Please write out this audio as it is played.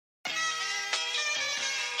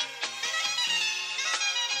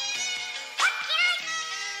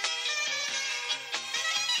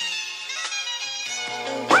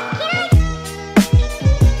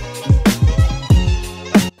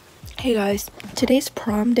Hey guys, today's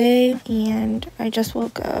prom day and I just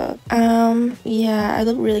woke up. Yeah, I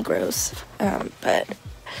look really gross. But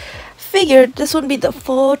figured this wouldn't be the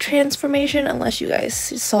full transformation unless you guys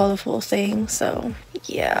saw the full thing. So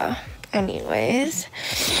yeah. Anyways,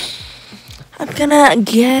 I'm gonna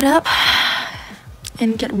get up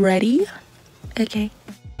and get ready. Okay.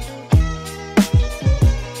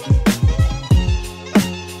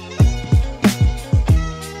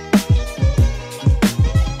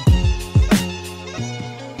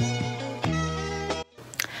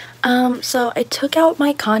 So I took out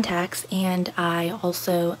my contacts and I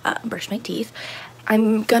also brushed my teeth.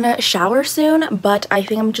 I'm gonna shower soon, but I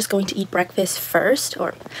think I'm just going to eat breakfast first,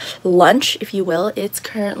 or lunch if you will. It's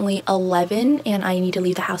currently 11 and I need to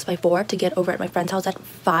leave the house by 4 to get over at my friend's house at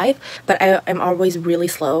 5, but I'm always really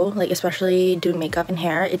slow, like especially doing makeup and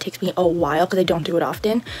hair. It takes me a while because I don't do it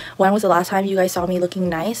often. When was the last time you guys saw me looking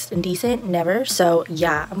nice and decent? Never. So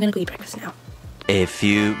yeah, I'm gonna go eat breakfast now. A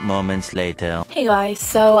few moments later. Hey guys,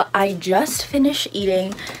 so I just finished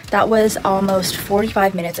eating. That was almost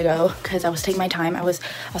 45 minutes ago because I was taking my time. I was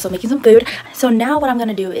also making some food. So now what I'm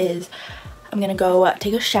gonna do is I'm gonna go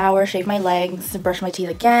take a shower, shave my legs, brush my teeth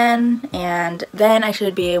again, and then I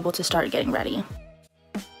should be able to start getting ready.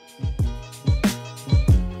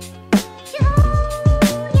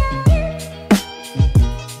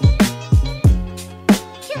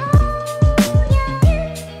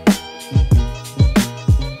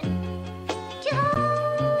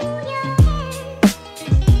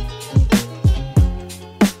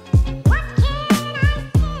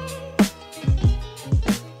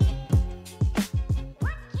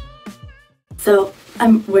 So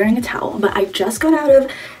I'm wearing a towel, but I just got out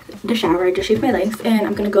of the shower. I just shaved my legs and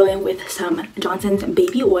I'm gonna go in with some Johnson's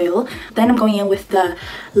baby oil. Then I'm going in with the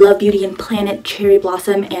Love Beauty and Planet Cherry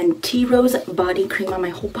Blossom and Tea Rose body cream on my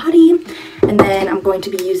whole body. And then I'm going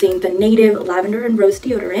to be using the Native Lavender and Rose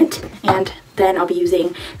deodorant. And then I'll be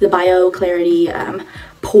using the Bio Clarity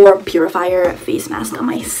Pore Purifier face mask on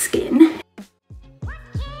my skin.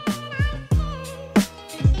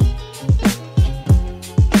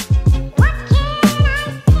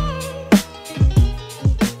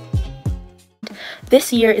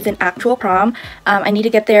 This year is an actual prom. I need to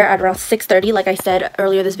get there at around 6:30, like I said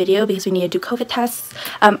earlier this video, because we need to do COVID tests.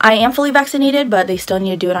 I am fully vaccinated, but they still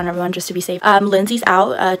need to do it on everyone just to be safe. Lindsay's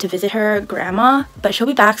out to visit her grandma, but she'll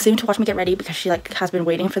be back soon to watch me get ready because she has been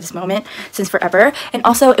waiting for this moment since forever. And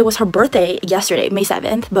also, it was her birthday yesterday, May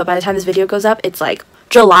 7th, but by the time this video goes up, it's like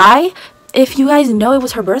July. If you guys know it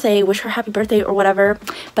was her birthday, wish her happy birthday or whatever.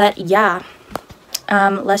 But yeah,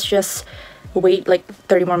 let's just wait like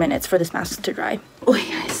 30 more minutes for this mask to dry.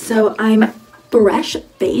 Okay, so I'm fresh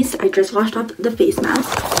faced. I just washed off the face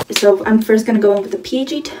mask. So I'm first gonna go in with the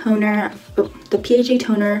PHA toner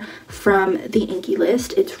from the Inky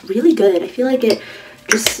List. It's really good. I feel like it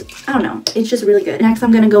just, I don't know, it's just really good. Next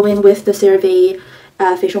I'm gonna go in with the CeraVe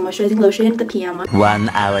facial moisturizing lotion, the PM one. 1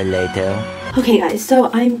 hour later. Okay guys, so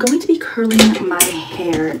I'm going to be curling my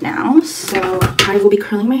hair now. So I will be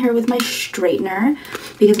curling my hair with my straightener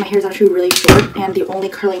because my hair is actually really short and the only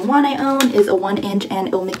curling one I own is a 1-inch and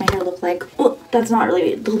it will make my hair look like, well, that's not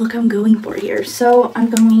really the look I'm going for here. So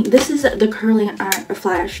this is the curling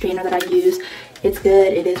flat straightener that I use. It's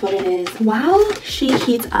good, it is what it is. While she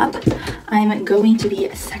heats up, I'm going to be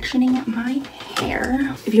sectioning my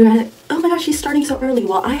hair. If you guys, oh my gosh, she's starting so early.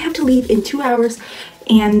 Well, I have to leave in 2 hours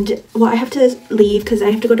and, well, I have to leave because I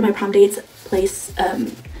have to go to my prom date's place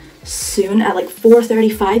soon at like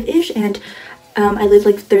 4:35-ish, and I live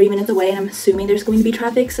like 30 minutes away and I'm assuming there's going to be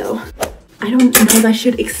traffic, so I don't know if I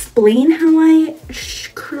should explain how I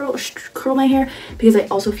curl my hair because I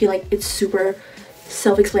also feel like it's super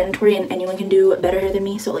self-explanatory and anyone can do better hair than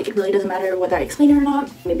me, so like it really doesn't matter whether I explain it or not.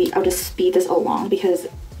 Maybe I'll just speed this along because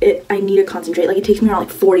I need to concentrate. Like it takes me around like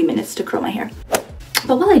 40 minutes to curl my hair.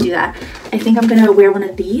 But while I do that, I think I'm gonna wear one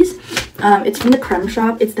of these. It's from the Creme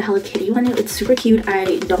shop. It's the Hello Kitty one. It's super cute.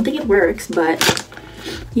 I don't think it works, but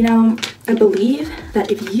you know, I believe that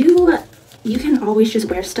if you can always just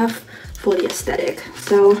wear stuff for the aesthetic.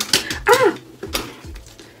 So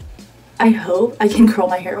I hope I can curl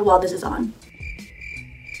my hair while this is on.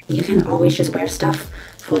 You can always just wear stuff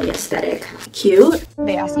for the aesthetic. Cute.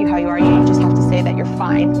 They ask you how you are, you just have to say that you're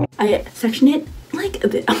fine. I section it like a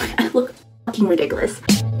bit. Oh, I look fucking ridiculous.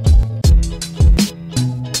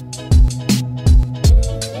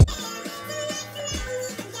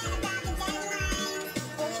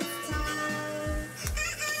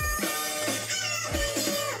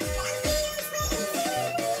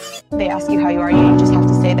 They ask you how you are, you just have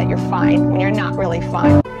to say that you're fine when you're not really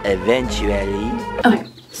fine. Eventually. Okay,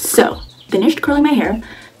 so finished curling my hair.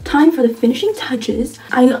 time for the finishing touches.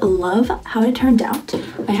 I love how it turned out.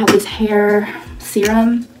 I have this hair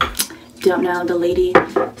serum. Don't know, the lady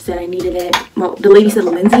said I needed it. Well, the lady said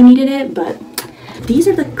Lindsay needed it, but these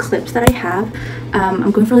are the clips that I have.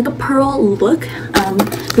 I'm going for like a pearl look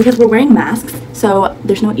because we're wearing masks, so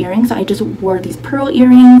there's no earrings. So I just wore these pearl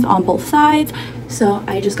earrings on both sides. So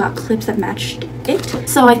I just got clips that matched it.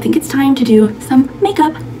 So I think it's time to do some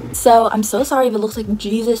makeup. So I'm so sorry if it looks like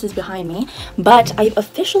Jesus is behind me, but I've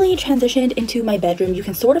officially transitioned into my bedroom. You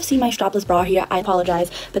can sort of see my strapless bra here. I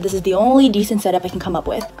apologize, but this is the only decent setup I can come up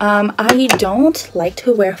with. I don't like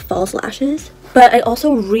to wear false lashes, but I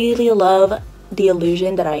also really love the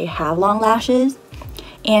illusion that I have long lashes.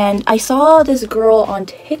 And I saw this girl on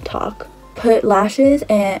TikTok put lashes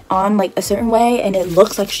on like a certain way, and it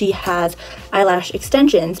looks like she has eyelash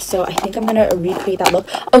extensions, so I think I'm gonna recreate that look.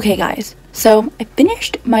 Okay guys, so I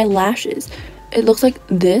finished my lashes. It looks like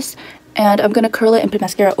this, and I'm gonna curl it and put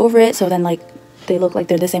mascara over it so then like they look like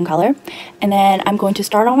they're the same color. And then I'm going to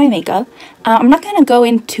start on my makeup. I'm not gonna go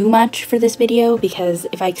in too much for this video because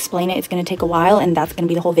if I explain it, it's gonna take a while and that's gonna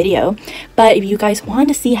be the whole video. But if you guys want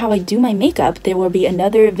to see how I do my makeup, there will be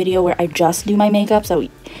another video where I just do my makeup, so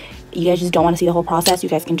you guys just don't want to see the whole process, you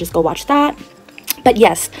guys can just go watch that. But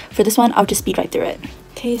yes, for this one, I'll just speed right through it.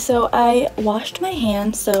 Okay, so I washed my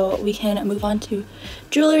hands so we can move on to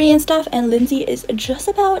jewelry and stuff. And Lindsay is just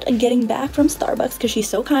about getting back from Starbucks because she's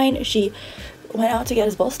so kind. She went out to get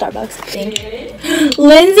us both Starbucks.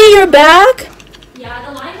 Lindsay, you're back? Yeah,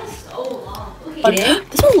 the line was so long.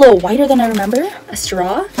 This one's a little whiter than I remember. A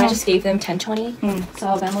straw? I just gave them 10-20. So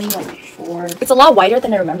I'm only like 4. It's a lot whiter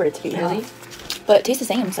than I remember it to be. Really? But it tastes the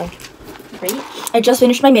same, so great. I just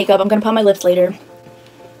finished my makeup. I'm gonna put on my lips later.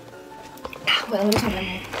 Well,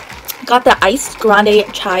 Got the iced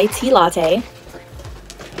grande chai tea latte.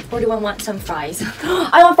 or do I want some fries?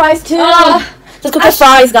 I want fries too. Oh, Let's go get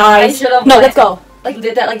fries, guys. No, let's go. Like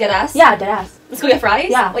did that like dead ass? Yeah, dead ass. Let's go get fries?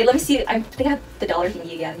 Yeah. Wait, let me see. I think I have the dollar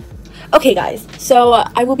thingy again. Okay, guys. So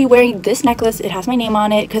I will be wearing this necklace. It has my name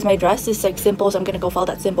on it because my dress is like simple, so I'm gonna go follow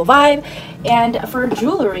that simple vibe. And for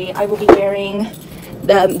jewelry, I will be wearing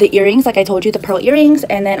the earrings, like I told you, the pearl earrings,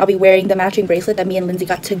 and then I'll be wearing the matching bracelet that me and Lindsay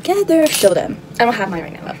got together. Show them. I don't have mine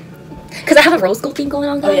right now. Because I have a rose gold theme going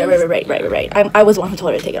on, guys. Oh yeah, right. I was the one who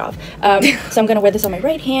told her to take it off. So I'm gonna wear this on my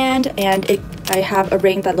right hand, and I have a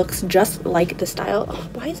ring that looks just like the style. Oh,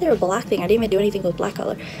 why is there a black thing? I didn't even do anything with black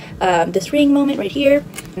color. This ring moment right here,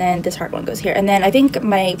 and then this heart one goes here. And then I think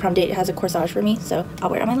my prom date has a corsage for me, so I'll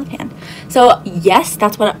wear it on my left hand. So yes,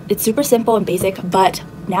 that's what it's super simple and basic, but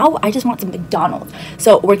now I just want some McDonald's.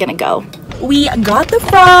 So we're gonna go. We got the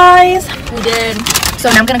fries. We did. So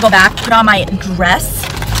now I'm gonna go back, put on my dress.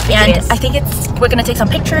 And I think we're gonna take some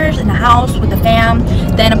pictures in the house with the fam.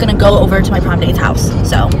 Then I'm gonna go over to my prom date's house.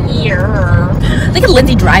 So Yeah. look at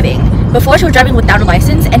Lindsay driving. Before she was driving without a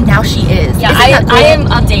license, and now she is. Yeah, I am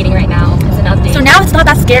updating right now. It's an update. So now it's not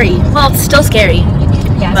that scary. Well, it's still scary,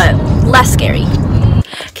 yes. but less scary.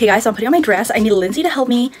 Okay guys, so I'm putting on my dress. I need Lindsay to help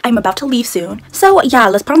me. I'm about to leave soon. So yeah,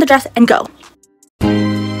 let's put on the dress and go.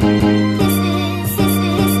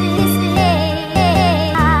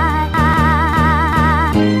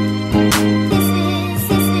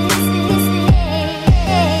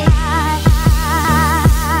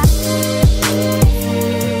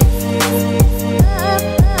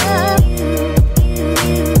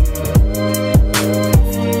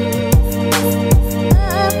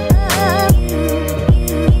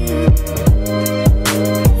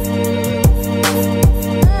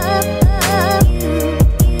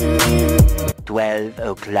 12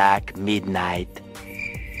 o'clock midnight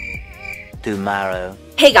tomorrow.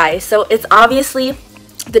 Hey guys, so it's obviously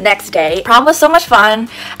the next day. Prom was so much fun.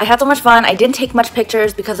 I had so much fun. I didn't take much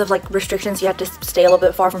pictures because of like restrictions. You have to stay a little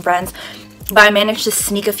bit far from friends, but I managed to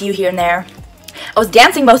sneak a few here and there. I was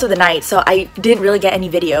dancing most of the night, so I didn't really get any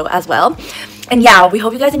video as well. And yeah, we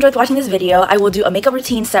hope you guys enjoyed watching this video. I will do a makeup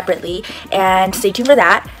routine separately, and stay tuned for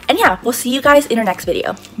that. And yeah, we'll see you guys in our next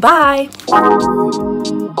video. Bye!